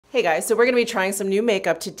Hey guys, so we're gonna be trying some new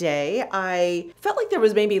makeup today. I felt like there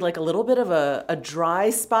was maybe like a little bit of a dry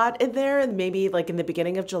spot in there, and maybe like in the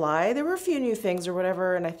beginning of July, there were a few new things or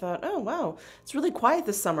whatever, and I thought, oh wow, it's really quiet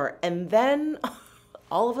this summer. And then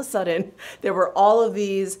all of a sudden, there were all of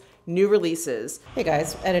these new releases. Hey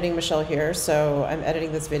guys, editing Michelle here. So I'm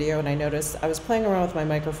editing this video and I noticed I was playing around with my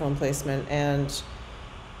microphone placement and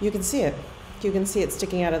you can see it. You can see it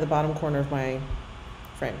sticking out of the bottom corner of my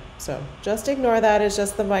frame. So just ignore that, it's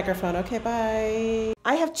just the microphone. Okay, bye.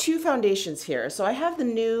 I have two foundations here. So I have the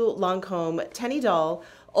new Lancome Tenny Doll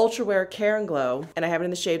Ultra Wear Care and Glow, and I have it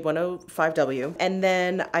in the shade 105W. And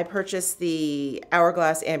then I purchased the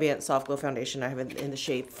Hourglass Ambient Soft Glow Foundation. I have it in the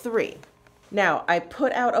shade 3. Now, I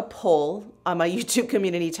put out a poll on my YouTube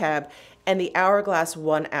community tab, and the Hourglass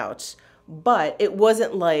won out. But it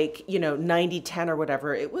wasn't like, 90-10 or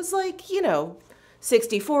whatever. It was like,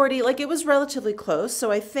 60-40, like it was relatively close.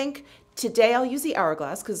 So I think today I'll use the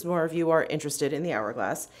Hourglass because more of you are interested in the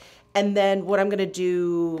Hourglass. And then what I'm gonna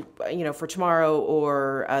do, for tomorrow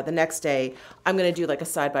or the next day, I'm gonna do like a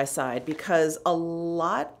side-by-side because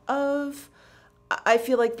I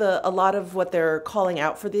feel like a lot of what they're calling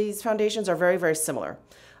out for these foundations are very, very similar.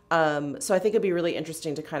 So I think it'd be really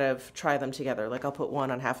interesting to kind of try them together. Like I'll put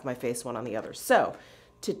one on half of my face, one on the other. So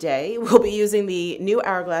today we'll be using the new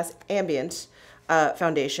Hourglass Ambient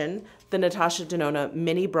foundation, the Natasha Denona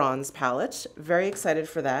Mini Bronze Palette. Very excited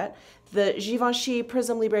for that. The Givenchy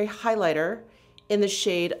Prism Libre Highlighter in the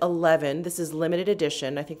shade 11. This is limited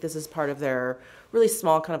edition. I think this is part of their really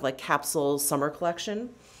small kind of like capsule summer collection.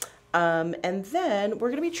 And then we're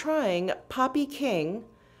going to be trying Poppy King,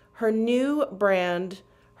 her new brand,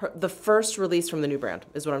 the first release from the new brand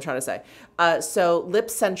is what I'm trying to say. So Lip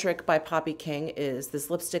Centric by Poppy King is this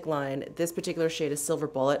lipstick line. This particular shade is Silver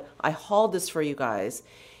Bullet. I hauled this for you guys.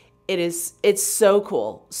 It's so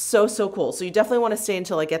cool. So cool. So you definitely want to stay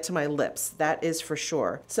until I get to my lips. That is for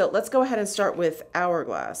sure. So let's go ahead and start with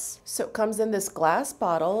Hourglass. So it comes in this glass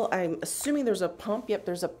bottle. I'm assuming there's a pump. Yep,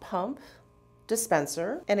 there's a pump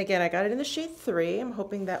dispenser. And again, I got it in the shade 3. I'm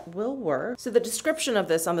hoping that will work. So the description of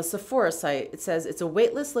this on the Sephora site, it says it's a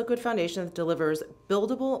weightless liquid foundation that delivers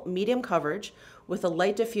buildable medium coverage with a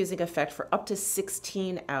light diffusing effect for up to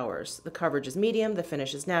 16 hours. The coverage is medium, the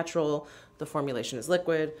finish is natural, the formulation is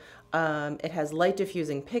liquid. It has light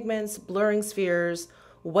diffusing pigments, blurring spheres,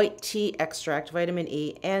 white tea extract, vitamin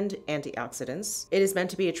E, and antioxidants. It is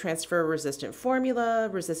meant to be a transfer-resistant formula,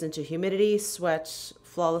 resistant to humidity, sweat,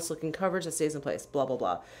 flawless looking coverage that stays in place, blah, blah,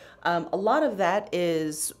 blah. A lot of that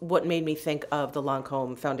is what made me think of the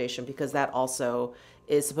Lancome foundation because that also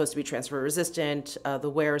is supposed to be transfer resistant. The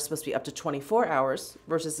wear is supposed to be up to 24 hours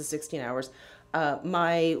versus the 16 hours.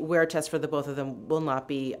 My wear test for the both of them will not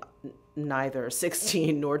be neither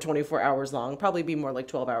 16 nor 24 hours long, probably be more like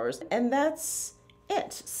 12 hours. And that's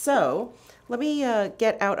it. So let me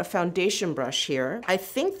get out a foundation brush here. I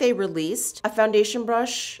think they released a foundation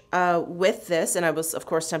brush with this, and I was, of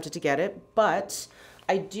course, tempted to get it, but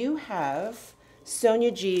I do have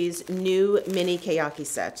Sonia G's new mini Keyaki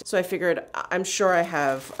set. So I figured I'm sure I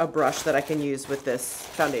have a brush that I can use with this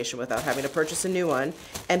foundation without having to purchase a new one.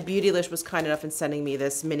 And Beautylish was kind enough in sending me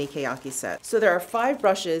this mini Keyaki set. So there are 5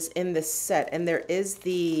 brushes in this set, and there is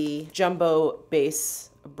the jumbo base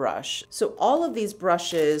brush. So all of these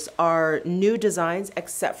brushes are new designs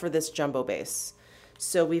except for this jumbo base.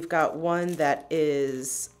 So we've got one that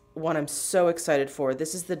is one I'm so excited for.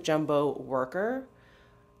 This is the Jumbo Worker,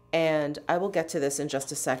 and I will get to this in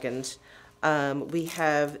just a second. We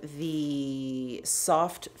have the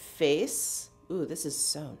Soft Face. Ooh, this is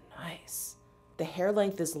so nice. The hair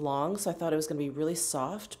length is long, so I thought it was going to be really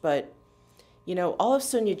soft, but all of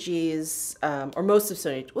Sonia G's, or most of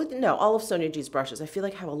Sonia, well, no, all of Sonia G's brushes, I feel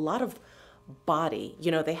like have a lot of body.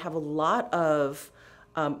 They have a lot of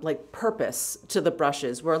like purpose to the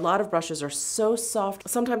brushes, where a lot of brushes are so soft.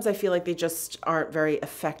 Sometimes I feel like they just aren't very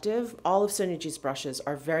effective. All of Sonia G's brushes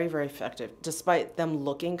are very, very effective, despite them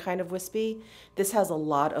looking kind of wispy. This has a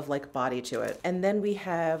lot of like body to it. And then we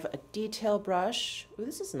have a detail brush. Ooh,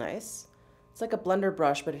 this is nice. It's like a blender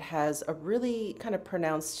brush, but it has a really kind of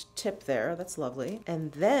pronounced tip there. That's lovely.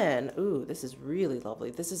 And then, ooh, this is really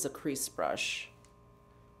lovely. This is a crease brush.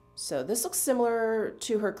 So this looks similar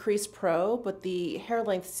to her Crease Pro, but the hair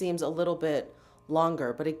length seems a little bit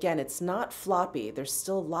longer. But again, it's not floppy. There's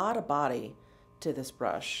still a lot of body to this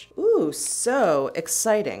brush. Ooh, so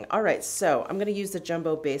exciting. All right, so I'm gonna use the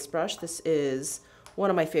Jumbo Base Brush. This is one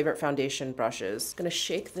of my favorite foundation brushes. Gonna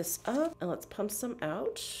shake this up and let's pump some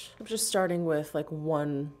out. I'm just starting with like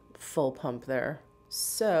one full pump there.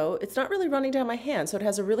 So it's not really running down my hand, so it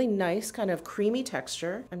has a really nice kind of creamy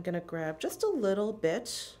texture. I'm gonna grab just a little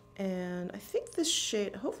bit And I think this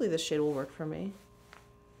shade, hopefully this shade will work for me.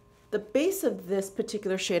 The base of this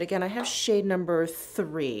particular shade, again, I have shade number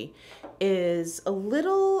 3, is a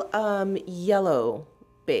little yellow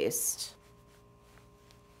based.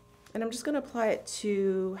 And I'm just going to apply it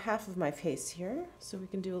to half of my face here so we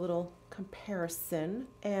can do a little comparison.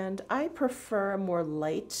 And I prefer a more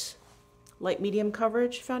light medium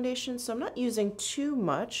coverage foundation, so I'm not using too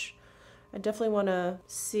much. I definitely want to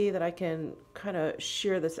see that I can kind of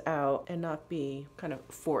shear this out and not be kind of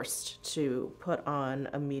forced to put on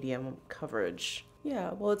a medium coverage.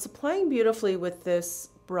 Yeah, well, it's applying beautifully with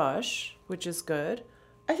this brush, which is good.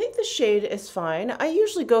 I think the shade is fine. I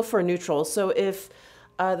usually go for a neutral, so if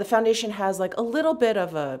the foundation has like a little bit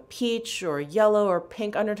of a peach or yellow or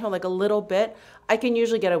pink undertone, like a little bit, I can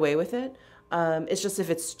usually get away with it. It's just if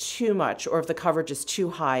it's too much or if the coverage is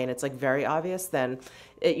too high and it's like very obvious, then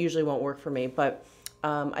it usually won't work for me. But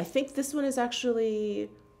I think this one is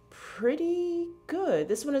actually pretty good.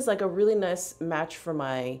 This one is like a really nice match for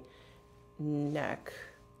my neck.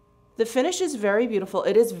 The finish is very beautiful.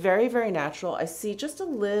 It is very, very natural. I see just a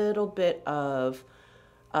little bit of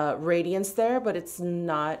radiance there, but it's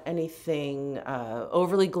not anything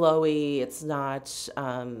overly glowy. It's not,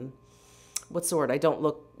 what's the word? I don't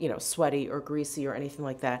look, you know, sweaty or greasy or anything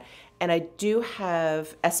like that. And I do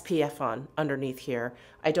have SPF on underneath here.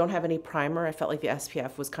 I don't have any primer. I felt like the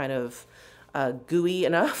SPF was kind of gooey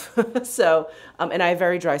enough. So, and I have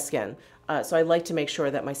very dry skin. So I like to make sure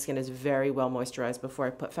that my skin is very well moisturized before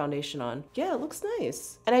I put foundation on. Yeah, it looks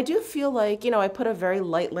nice. And I do feel like, you know, I put a very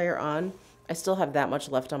light layer on. I still have that much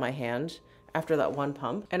left on my hand after that one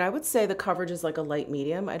pump. And I would say the coverage is like a light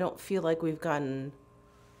medium. I don't feel like we've gotten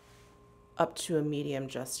up to a medium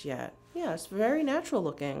just yet. Yeah, it's very natural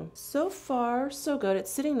looking. So far, so good.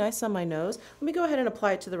 It's sitting nice on my nose. Let me go ahead and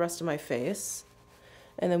apply it to the rest of my face.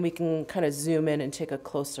 And then we can kind of zoom in and take a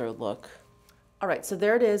closer look. All right, so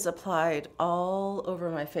there it is, applied all over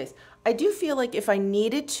my face. I do feel like if I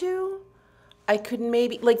needed to, I could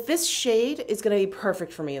maybe, like this shade is gonna be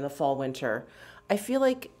perfect for me in the fall, winter. I feel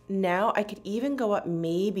like now I could even go up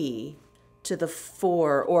maybe to the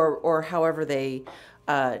 4 or however they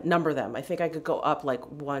number them. I think I could go up like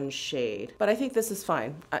one shade, but I think this is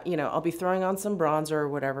fine. You know, I'll be throwing on some bronzer or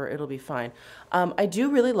whatever, it'll be fine. I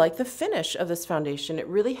do really like the finish of this foundation. It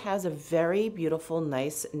really has a very beautiful,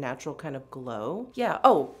 nice, natural kind of glow. Yeah,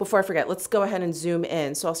 oh, before I forget, let's go ahead and zoom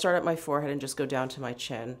in. So I'll start at my forehead and just go down to my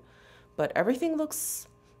chin. But everything looks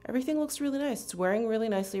really nice. It's wearing really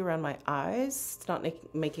nicely around my eyes. It's not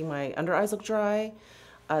making my under eyes look dry.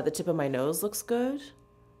 The tip of my nose looks good.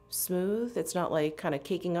 Smooth. It's not like kind of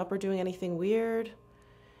caking up or doing anything weird.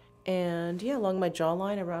 And yeah, along my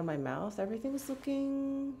jawline, around my mouth, everything's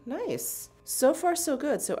looking nice. So far, so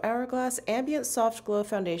good. So Hourglass Ambient Soft Glow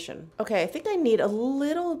Foundation. Okay, I think I need a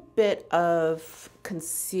little bit of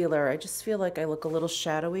concealer. I just feel like I look a little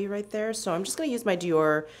shadowy right there. So I'm just going to use my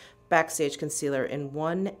Dior Backstage Concealer in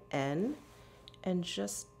 1N and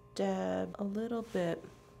just dab a little bit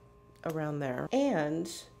around there.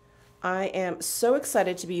 And I am so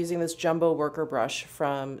excited to be using this jumbo worker brush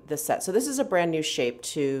from this set. So this is a brand new shape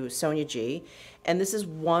to Sonia G, and this is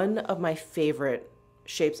one of my favorite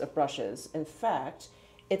shapes of brushes. In fact,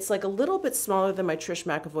 it's like a little bit smaller than my Trish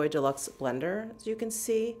McAvoy Deluxe Blender, as you can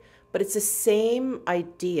see, but it's the same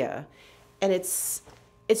idea. And it's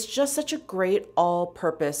just such a great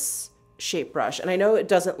all-purpose shape brush. And I know it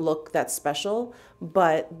doesn't look that special,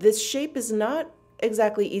 but this shape is not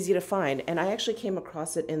exactly easy to find, and I actually came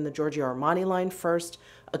across it in the Giorgio Armani line first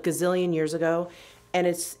a gazillion years ago, and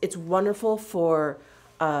it's wonderful for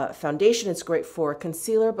foundation. It's great for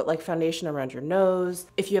concealer, but like foundation around your nose.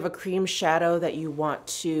 If you have a cream shadow that you want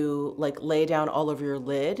to like lay down all over your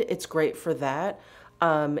lid, it's great for that.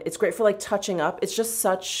 It's great for like touching up. It's just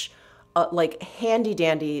such a like handy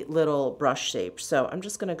dandy little brush shape. So I'm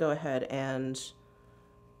just gonna go ahead and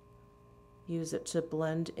use it to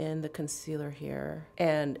blend in the concealer here.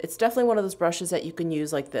 And it's definitely one of those brushes that you can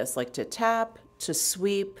use like this, like to tap, to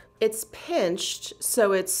sweep. It's pinched,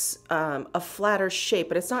 so it's a flatter shape,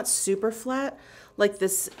 but it's not super flat like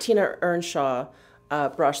this Tina Earnshaw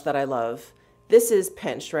brush that I love. This is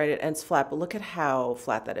pinched, right? It ends flat, but look at how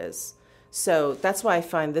flat that is. So that's why I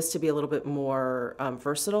find this to be a little bit more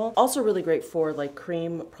versatile. Also really great for like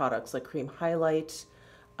cream products, like cream highlight,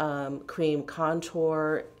 cream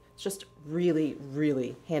contour. It's just really,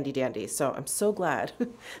 really handy dandy. So I'm so glad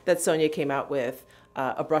that Sonia came out with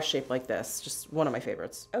a brush shape like this. Just one of my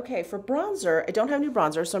favorites. Okay, for bronzer, I don't have new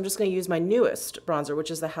bronzer, so I'm just gonna use my newest bronzer,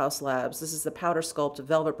 which is the House Labs. This is the Powder Sculpt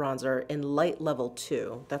Velvet Bronzer in Light Level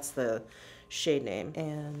 2. That's the shade name.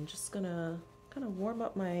 And just gonna kind of warm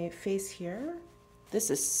up my face here. This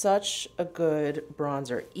is such a good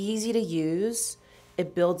bronzer. Easy to use.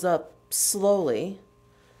 It builds up slowly,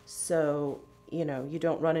 so you know, you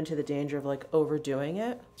don't run into the danger of like overdoing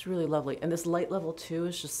it. It's really lovely. And this light level 2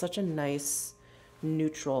 is just such a nice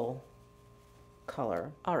neutral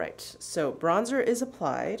color. All right, so bronzer is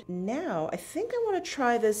applied. Now, I think I want to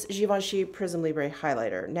try this Givenchy Prism Libre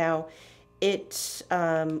highlighter. Now, it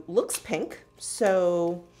looks pink,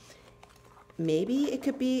 so maybe it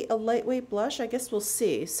could be a lightweight blush. I guess we'll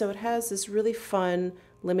see. So it has this really fun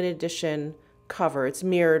limited edition cover. It's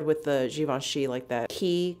mirrored with the Givenchy, like that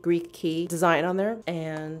key, Greek key design on there.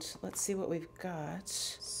 And let's see what we've got.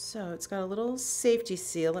 So it's got a little safety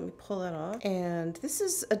seal. Let me pull that off. And this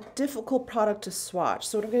is a difficult product to swatch.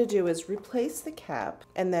 So what I'm gonna do is replace the cap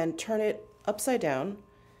and then turn it upside down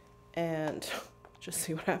and just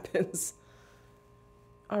see what happens.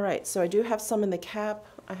 All right, so I do have some in the cap.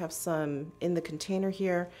 I have some in the container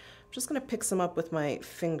here. I'm just gonna pick some up with my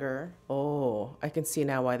finger. Oh, I can see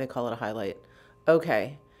now why they call it a highlight.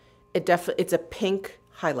 Okay, it's a pink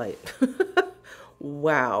highlight.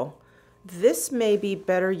 Wow. This may be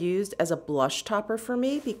better used as a blush topper for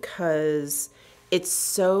me because it's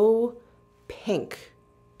so pink.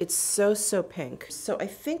 It's so pink. So I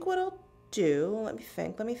think what I'll do, let me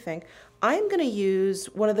think. I'm gonna use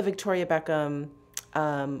one of the Victoria Beckham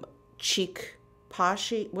cheek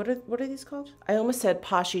Poshy, what are these called? I almost said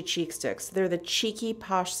Poshy cheek sticks. They're the Cheeky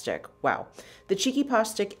Posh Stick. Wow. The Cheeky Posh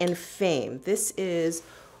Stick in Fame. This is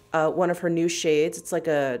one of her new shades. It's like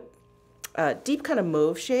a deep kind of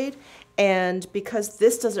mauve shade. And because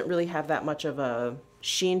this doesn't really have that much of a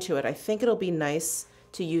sheen to it, I think it'll be nice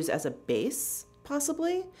to use as a base,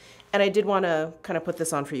 possibly. And I did want to kind of put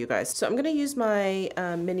this on for you guys. So I'm going to use my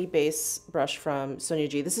mini base brush from Sonia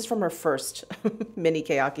G. This is from her first mini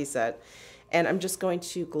Keyaki set. And I'm just going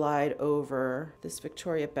to glide over this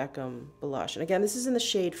Victoria Beckham blush. And again, this is in the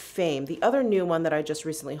shade Fame. The other new one that I just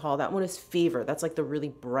recently hauled, that one is Fever. That's like the really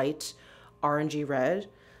bright orangey red.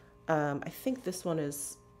 I think this one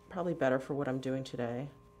is probably better for what I'm doing today.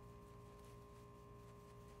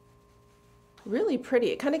 Really pretty.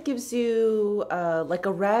 It kind of gives you like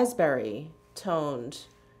a raspberry toned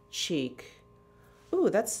cheek. Ooh,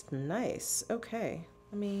 that's nice. Okay,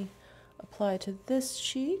 let me apply to this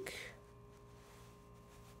cheek.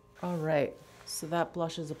 All right, so that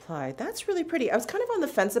blush is applied. That's really pretty. I was kind of on the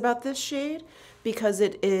fence about this shade because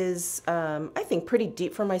it is, I think, pretty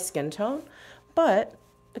deep for my skin tone. But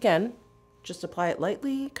again, just apply it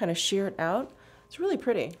lightly, kind of sheer it out. It's really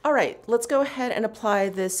pretty. All right, let's go ahead and apply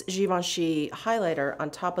this Givenchy highlighter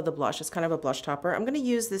on top of the blush. It's kind of a blush topper. I'm gonna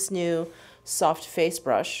use this new soft face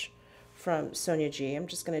brush from Sonia G. I'm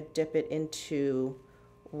just gonna dip it into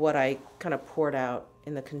what I kind of poured out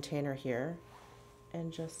in the container here.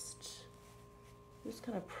 And just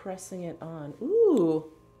kind of pressing it on. Ooh.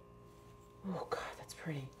 Oh God, that's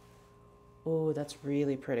pretty. Oh, that's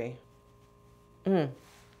really pretty.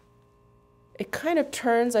 It kind of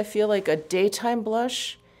turns, I feel like, a daytime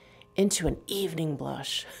blush into an evening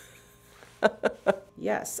blush.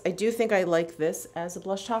 Yes, I do think I like this as a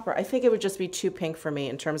blush topper. I think it would just be too pink for me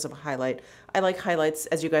in terms of a highlight. I like highlights,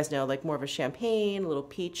 as you guys know, like more of a champagne, a little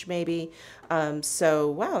peach maybe. So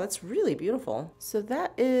wow, that's really beautiful. So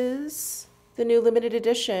that is the new limited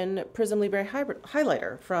edition Prism Libre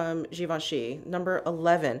highlighter from Givenchy, number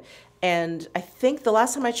 11. And I think the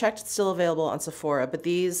last time I checked, it's still available on Sephora, but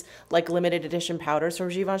these like limited edition powders from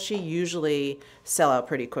Givenchy usually sell out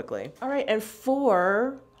pretty quickly. All right, and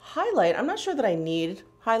for highlight, I'm not sure that I need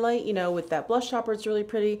highlight, you know, with that blush topper, it's really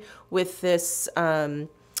pretty. With this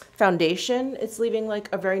foundation, it's leaving like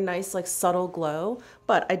a very nice, like subtle glow.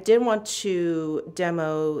 But I did want to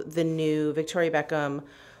demo the new Victoria Beckham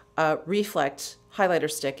Reflect highlighter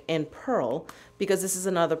stick in Pearl, because this is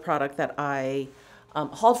another product that I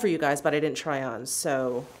hauled for you guys, but I didn't try on.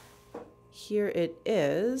 So here it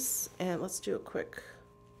is, and let's do a quick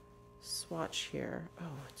swatch here.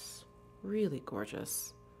 Oh, it's really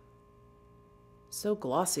gorgeous. So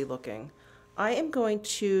glossy looking. I am going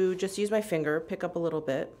to just use my finger, pick up a little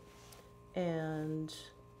bit, and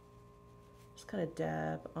just kind of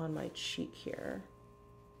dab on my cheek here.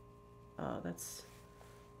 Oh, that's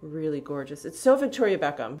really gorgeous. It's so Victoria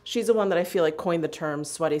Beckham. She's the one that I feel like coined the term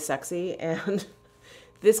sweaty sexy, and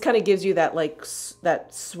this kind of gives you that like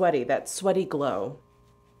that sweaty glow.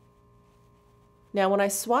 Now, when I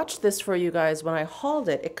swatched this for you guys, when I hauled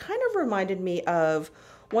it, it kind of reminded me of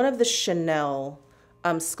one of the Chanel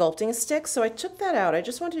sculpting sticks. So I took that out. I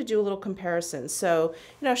just wanted to do a little comparison. So,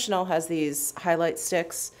 you know, Chanel has these highlight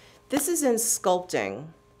sticks. This is in sculpting.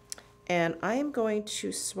 And I am going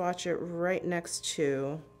to swatch it right next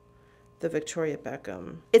to the Victoria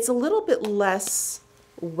Beckham. It's a little bit less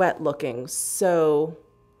wet looking, so,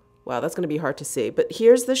 wow, that's gonna be hard to see. But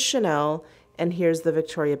here's the Chanel and here's the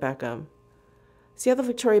Victoria Beckham. See how the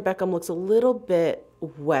Victoria Beckham looks a little bit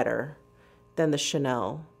wetter than the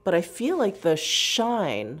Chanel, but I feel like the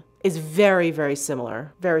shine is very, very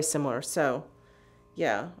similar. Very similar. So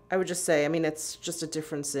yeah, I would just say, I mean, it's just a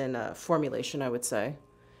difference in formulation, I would say,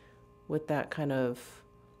 with that kind of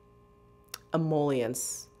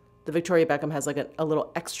emollients. The Victoria Beckham has like a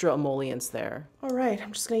little extra emollients there. All right,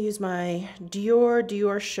 I'm just gonna use my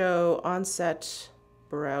Dior Show Onset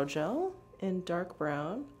Brow Gel in dark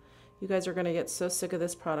brown. You guys are gonna get so sick of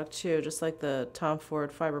this product too, just like the Tom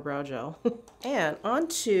Ford Fiber Brow Gel. And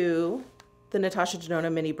onto the Natasha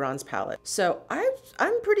Denona Mini Bronze Palette. So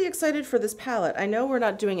I'm pretty excited for this palette. I know we're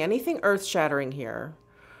not doing anything earth-shattering here,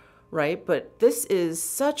 right? But this is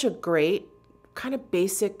such a great kind of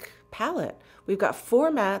basic palette. We've got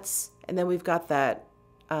 4 mattes, and then we've got that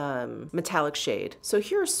metallic shade. So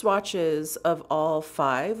here are swatches of all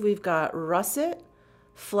 5. We've got Russet,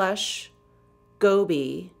 Flesh,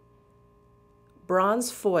 Goby,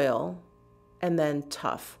 Bronze Foil, and then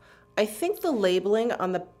Tough. I think the labeling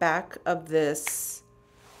on the back of this,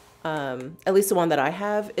 at least the one that I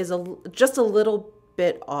have, is just a little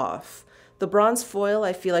bit off. The Bronze Foil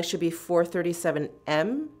I feel like should be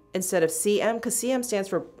 437M instead of CM, because CM stands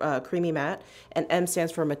for creamy matte and M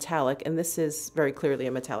stands for metallic, and this is very clearly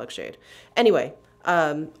a metallic shade. Anyway,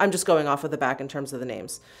 I'm just going off of the back in terms of the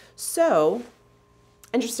names. So,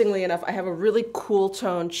 interestingly enough, I have a really cool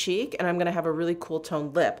toned cheek and I'm gonna have a really cool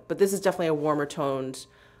toned lip, but this is definitely a warmer toned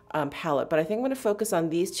palette. But I think I'm gonna focus on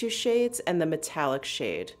these 2 shades and the metallic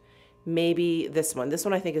shade. Maybe this one. This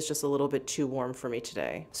one I think is just a little bit too warm for me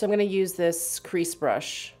today. So I'm gonna use this crease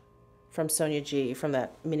brush from Sonia G from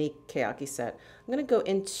that mini Pkwy set. I'm gonna go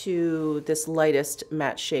into this lightest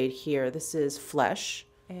matte shade here. This is Flesh.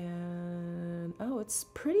 And oh, it's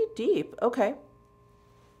pretty deep. Okay.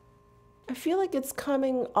 I feel like it's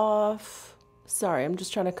coming off, sorry, I'm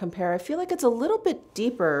just trying to compare. I feel like it's a little bit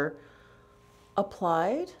deeper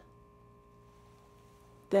applied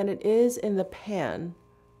than it is in the pan,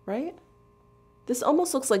 right? This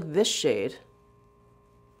almost looks like this shade.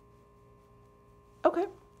 Okay,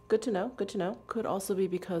 good to know, good to know. Could also be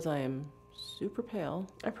because I am super pale.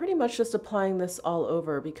 I'm pretty much just applying this all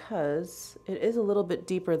over because it is a little bit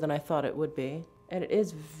deeper than I thought it would be. And it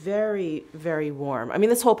is very, very warm. I mean,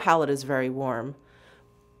 this whole palette is very warm.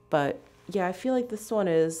 But yeah, I feel like this one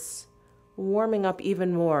is warming up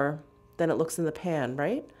even more than it looks in the pan,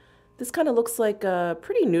 right? This kind of looks like a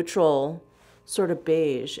pretty neutral sort of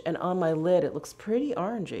beige. And on my lid, it looks pretty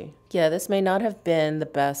orangey. Yeah, this may not have been the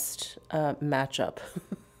best matchup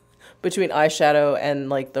between eyeshadow and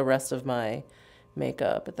like the rest of my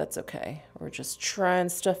makeup, but that's okay. We're just trying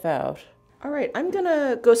stuff out. All right, I'm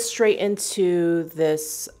gonna go straight into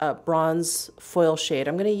this bronze foil shade.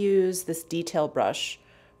 I'm gonna use this detail brush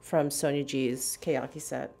from Sonia G's Pkwy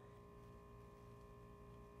set.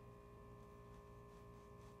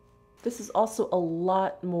 This is also a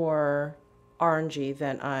lot more orangey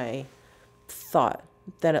than I thought,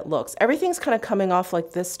 than it looks. Everything's kind of coming off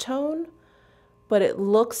like this tone, but it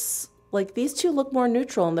looks like these 2 look more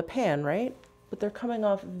neutral in the pan, right? But they're coming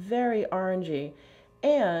off very orangey.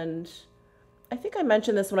 And I think I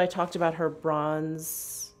mentioned this when I talked about her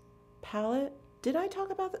bronze palette. Did I talk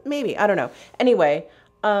about that? Maybe, I don't know. Anyway,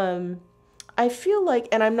 I feel like,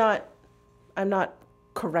 and I'm not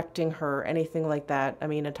correcting her, anything like that. I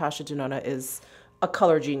mean, Natasha Denona is a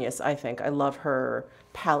color genius, I think. I love her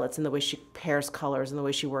palettes and the way she pairs colors and the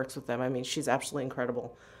way she works with them. I mean, she's absolutely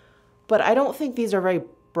incredible. But I don't think these are very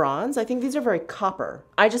bronze. I think these are very copper.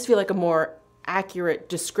 I just feel like a more accurate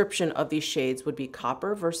description of these shades would be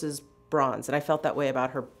copper versus bronze, and I felt that way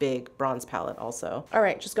about her big bronze palette also. All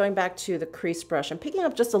right, just going back to the crease brush, I'm picking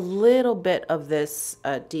up just a little bit of this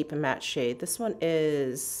deep matte shade. This one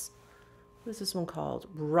is, what is this one called?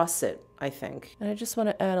 Russet, I think. And I just want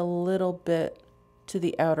to add a little bit to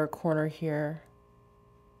the outer corner here.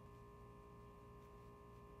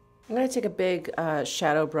 I'm going to take a big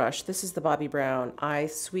shadow brush. This is the Bobbi Brown Eye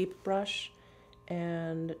Sweep brush,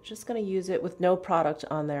 and just going to use it with no product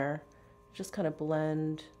on there. Just kind of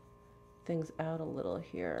blend things out a little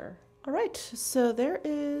here. All right, so there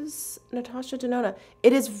is Natasha Denona.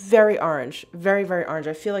 It is very orange, very, very orange.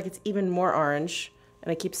 I feel like it's even more orange,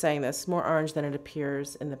 and I keep saying this, more orange than it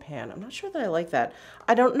appears in the pan. I'm not sure that I like that.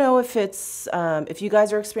 I don't know if it's, if you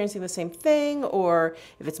guys are experiencing the same thing or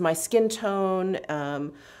if it's my skin tone.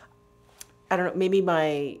 I don't know, maybe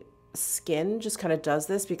my skin just kind of does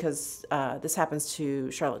this because this happens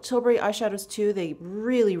to Charlotte Tilbury eyeshadows too. They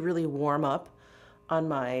really, really warm up on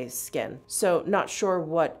my skin. So not sure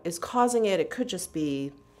what is causing it. It could just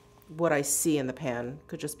be what I see in the pan.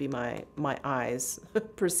 Could just be my eyes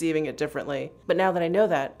perceiving it differently. But now that I know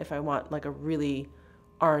that, if I want like a really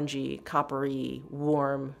orangey, coppery,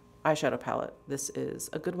 warm eyeshadow palette, this is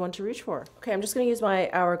a good one to reach for. Okay, I'm just gonna use my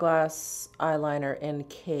Hourglass eyeliner in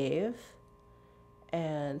Cave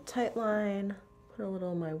and Tightline. Put a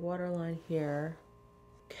little of my waterline here.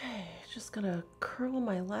 Okay, just gonna curl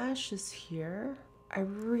my lashes here. I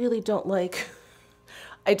really don't like,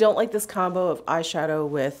 I don't like this combo of eyeshadow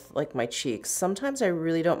with like my cheeks. Sometimes I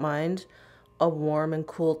really don't mind a warm and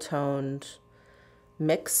cool toned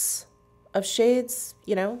mix of shades,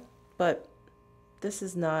 you know, but this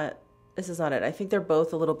is not it. I think they're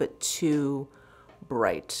both a little bit too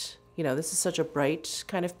bright. You know, this is such a bright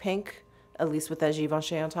kind of pink, at least with that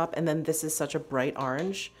Givenchy on top, and then this is such a bright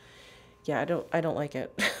orange. Yeah, I don't like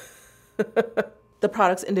it. The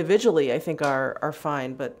products individually I think are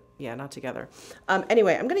fine, but yeah, not together.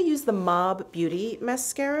 Anyway, I'm gonna use the Mob Beauty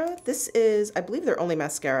mascara. This is, I believe, their only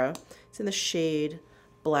mascara. It's in the shade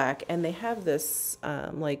Black, and they have this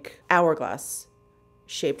like hourglass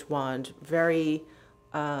shaped wand, very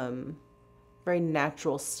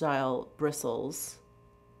natural style bristles.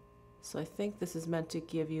 So I think this is meant to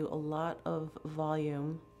give you a lot of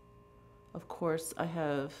volume. Of course, I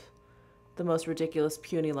have the most ridiculous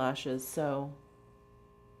puny lashes, so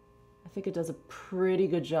I think it does a pretty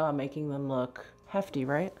good job making them look hefty,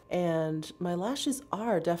 right? And my lashes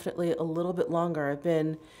are definitely a little bit longer. I've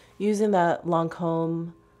been using that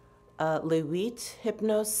Lancome Le 8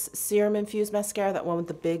 Hypnose Serum Infused Mascara, that one with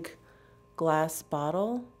the big glass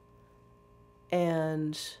bottle.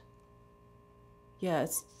 And yeah,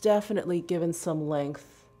 it's definitely given some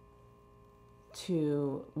length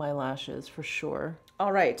to my lashes for sure.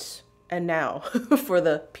 All right, and now for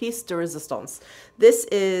the piece de resistance. This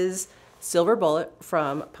is Silver Bullet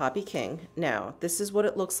from Poppy King. Now, this is what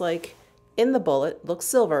it looks like in the bullet. It looks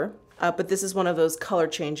silver, but this is one of those color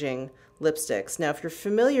changing lipsticks. Now, if you're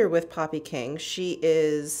familiar with Poppy King, she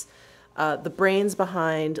is the brains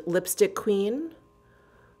behind Lipstick Queen,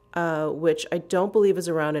 which I don't believe is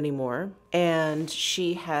around anymore. And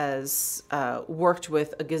she has worked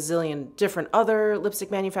with a gazillion different other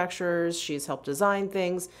lipstick manufacturers. She's helped design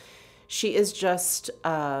things. She is just,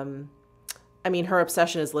 I mean, her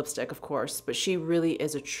obsession is lipstick, of course, but she really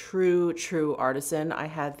is a true artisan. I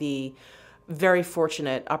had the very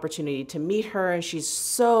fortunate opportunity to meet her, and she's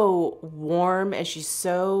so warm, and she's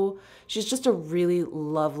just a really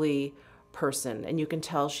lovely person, and you can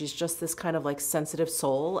tell she's just this kind of like sensitive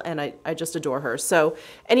soul, and I just adore her. So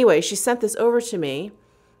anyway, she sent this over to me,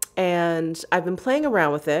 and I've been playing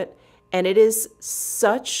around with it, and it is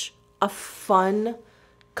such a fun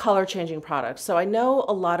color changing product. So I know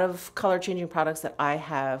a lot of color changing products that I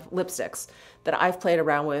have, lipsticks that I've played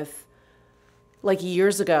around with like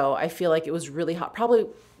years ago. I feel like it was really hot. Probably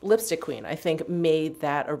Lipstick Queen, I think, made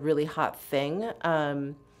that a really hot thing.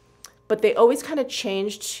 But they always kind of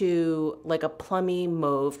changed to like a plummy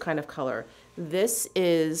mauve kind of color. This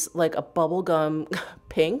is like a bubblegum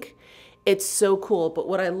pink. It's so cool. But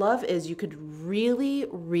what I love is you could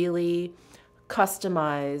really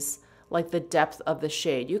customize like the depth of the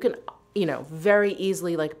shade. You can, you know, very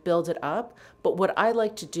easily like build it up. But what I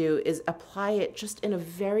like to do is apply it just in a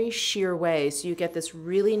very sheer way. So you get this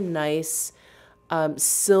really nice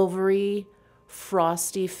silvery,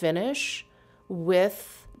 frosty finish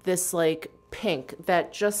with this like pink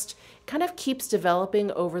that just kind of keeps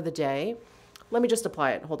developing over the day. Let me just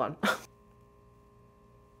apply it. Hold on.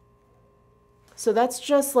 So that's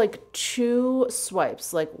just like 2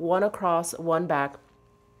 swipes, like one across, one back.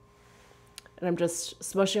 And I'm just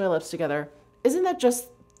smushing my lips together. Isn't that just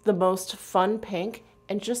the most fun pink?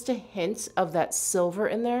 And just a hint of that silver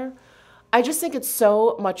in there. I just think it's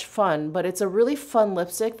so much fun, but it's a really fun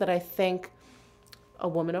lipstick that I think a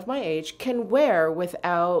woman of my age can wear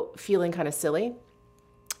without feeling kind of silly.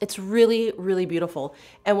 It's really beautiful.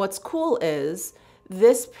 And what's cool is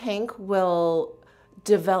this pink will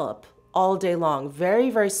develop all day long,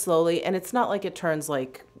 very slowly. And it's not like it turns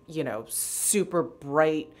like, you know, super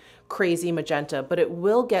bright, crazy magenta, but it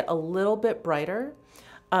will get a little bit brighter.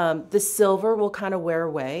 The silver will kind of wear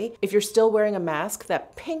away. If you're still wearing a mask,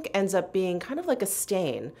 that pink ends up being kind of like a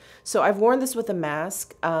stain. So I've worn this with a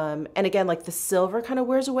mask, and again, like the silver kind of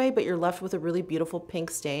wears away, but you're left with a really beautiful pink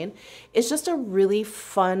stain. It's just a really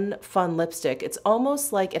fun lipstick. It's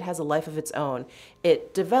almost like it has a life of its own.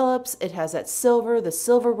 It develops, it has that silver, the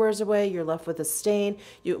silver wears away, you're left with a stain.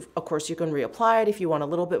 Of course, you can reapply it if you want a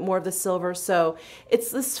little bit more of the silver. So it's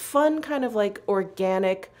this fun kind of like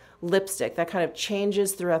organic lipstick that kind of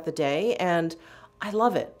changes throughout the day. And I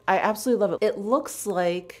love it. I absolutely love it. It looks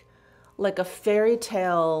like a fairy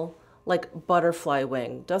tale, like butterfly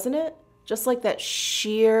wing, doesn't it? Just like that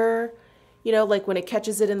sheer, you know, like when it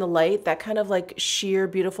catches it in the light, that kind of like sheer,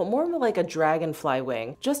 beautiful, more like a dragonfly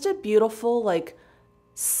wing. Just a beautiful, like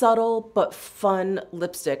subtle but fun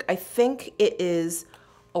lipstick. I think it is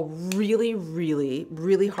a really, really,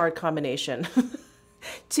 really hard combination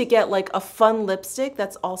to get like a fun lipstick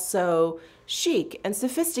that's also chic and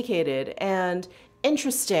sophisticated and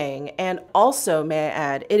interesting. And also, may I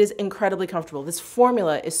add, it is incredibly comfortable. This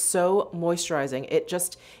formula is so moisturizing. It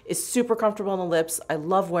just is super comfortable on the lips. I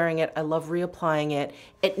love wearing it. I love reapplying it.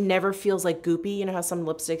 It never feels like goopy. You know how some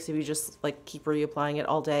lipsticks, if you just like keep reapplying it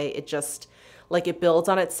all day, it just like it builds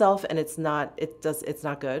on itself and it's not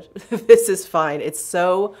good. This is fine. It's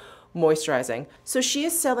so moisturizing. So she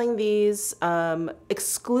is selling these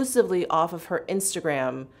exclusively off of her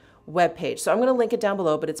Instagram webpage. So I'm going to link it down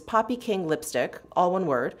below, but it's Poppy King Lipstick, all one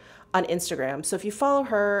word, on Instagram. So if you follow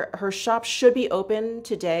her, her shop should be open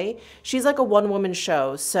today. She's like a one-woman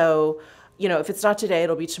show. So, you know, if it's not today,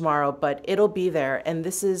 it'll be tomorrow, but it'll be there. And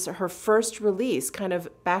this is her first release, kind of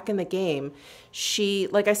back in the game. She,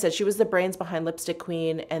 like I said, she was the brains behind Lipstick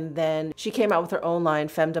Queen, and then she came out with her own line,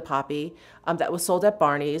 Femme de Poppy, that was sold at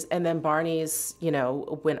Barney's, and then Barney's, you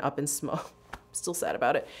know, went up in smoke. Still sad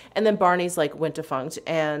about it. And then Barney's like went defunct,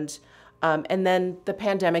 and then the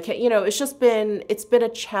pandemic hit. You know, it's been a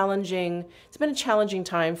challenging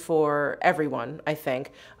time for everyone, I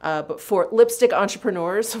think, but for lipstick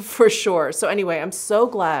entrepreneurs for sure. So anyway, I'm so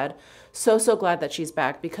glad, so glad that she's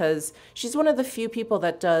back, because she's one of the few people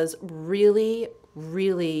that does really,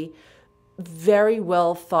 really very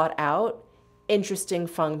well thought out, interesting,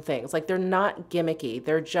 fun things. Like, they're not gimmicky.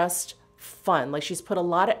 They're just fun. Like, she's put a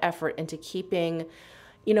lot of effort into keeping,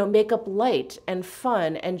 you know, makeup light and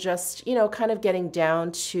fun and just, you know, kind of getting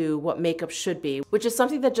down to what makeup should be, which is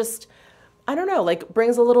something that just, I don't know, like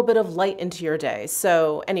brings a little bit of light into your day.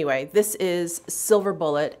 So anyway, this is Silver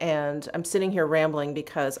Bullet, and I'm sitting here rambling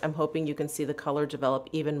because I'm hoping you can see the color develop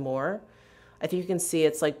even more. I think you can see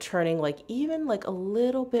it's like turning like even like a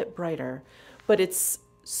little bit brighter, but it's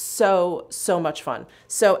so much fun.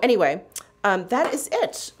 So anyway, that is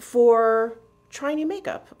it for try new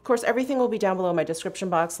makeup. Of course, everything will be down below in my description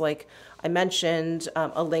box. Like I mentioned,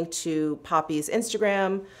 a link to Poppy's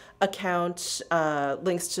Instagram account,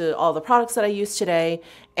 links to all the products that I used today.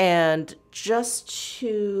 And just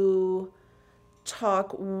to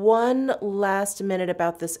talk one last minute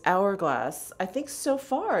about this Hourglass, I think so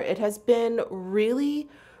far it has been really,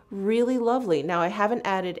 really lovely. Now, I haven't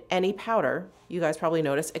added any powder, you guys probably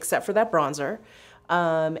noticed, except for that bronzer.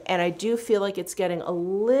 And I do feel like it's getting a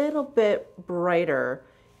little bit brighter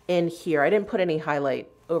in here. I didn't put any highlight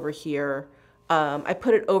over here. I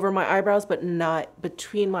put it over my eyebrows, but not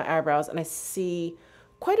between my eyebrows, and I see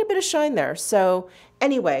quite a bit of shine there. So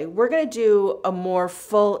anyway, we're gonna do a more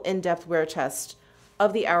full in-depth wear test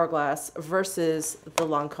of the Hourglass versus the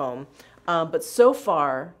Lancome. But so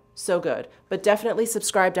far, so good. But definitely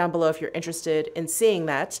subscribe down below if you're interested in seeing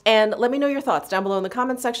that. And let me know your thoughts down below in the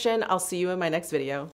comment section. I'll see you in my next video.